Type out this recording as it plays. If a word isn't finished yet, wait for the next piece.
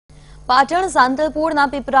Patan સાંતલપુરના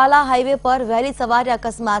પીપરાલા highway પર વહેલી સવારે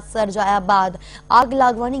અકસ્માત સર્જાયા બાદ આગ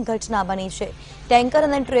લાગવાની ઘટના બની છે। ટેન્કર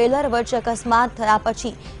અને ટ્રેલર વચ્ચે અકસ્માત થયા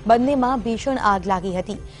પછી બંનેમાં ભીષણ આગ લાગી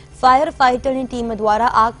હતી। ફાયર ફાઇટરની ટીમ દ્વારા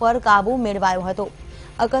આગ પર કાબુ મેળવાયો હતો।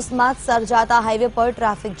 અકસ્માત સર્જાતા હાઈવે પર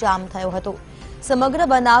ટ્રાફિક જામ થયો હતો। સમગ્ર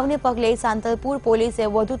બનાવને પગલે સાંતલપુર પોલીસે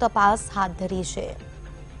વધુ તપાસ હાથ ધરી છે।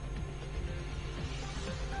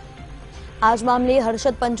 आज मामले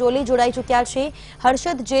हर्षद पंचोली जोड़ाई चुक्या छे।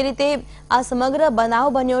 हर्षद, जे रीते आ समग्र बनाव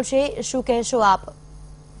बन्यो छे, शुं कहेशो आप?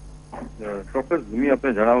 ચોક્કસ ભૂમિ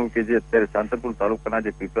આપણે જણાવ્યું કે જે અત્યારે સાંતલપુર તાલુકાના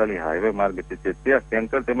જે પીપરાલી હાઈવે માર્ગ છે ત્યાં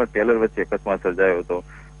ટેન્કર તેમજ ટેલર વચ્ચે અકસ્માત સર્જાયો હતો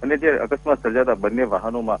અને જે અકસ્માત સર્જાતા બંને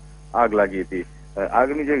વાહનોમાં આગ લાગી હતી।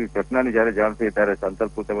 આગની જે ઘટનાની જયારે જાણ થઈ ત્યારે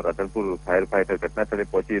સાંતલપુર તેમજ અતલપુર ફાયર ફાઈટર ઘટના સ્થળે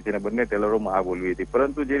પહોંચી હતી અને બંને ટેલરોમાં આગ ઓલવી હતી,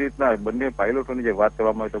 પરંતુ જે રીતના બંને પાયલોટોની જે વાત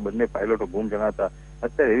કરવામાં આવે તો બંને પાયલોટો ગુમ જણાતા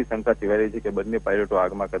અત્યારે એવી શંકા સેવાઈ રહી છે કે બંને પાયલોટો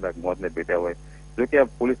આગમાં કદાચ મોતને ભેટ્યા હોય। જોકે આ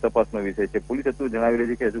પોલીસ તપાસનો વિષય છે। પોલીસ હજુ જણાવી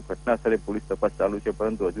રહી છે કે હજુ ઘટના સ્થળે પોલીસ તપાસ ચાલુ છે,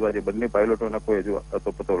 પરંતુ હજુ આજે બંને પાયલોટોના કોઈ હજુ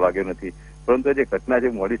અતોપતો લાગ્યો નથી। પરંતુ જે ઘટના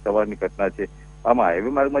છે મોડી સવારની ઘટના છે। આમાં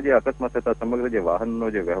હાઈવે માર્ગમાં જે અકસ્માત થતા સમગ્ર જે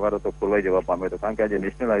વાહનનો જે વ્યવહાર હતો ખોરવાઈ જવા પામ્યો હતો, કારણ કે આજે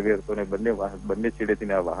નેશનલ હાઈવે હતો અને બંને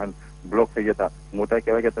છેડેથી આ વાહન બ્લોક થઈ જતા મોટા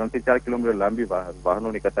કહેવાય કે 3 થી 4 કિલોમીટર લાંબી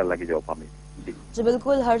વાહનોની કતાર લાગી જવા પામી। જી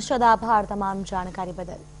બિલકુલ હર્ષદ, આભાર તમામ જાણકારી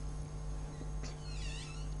બદલ।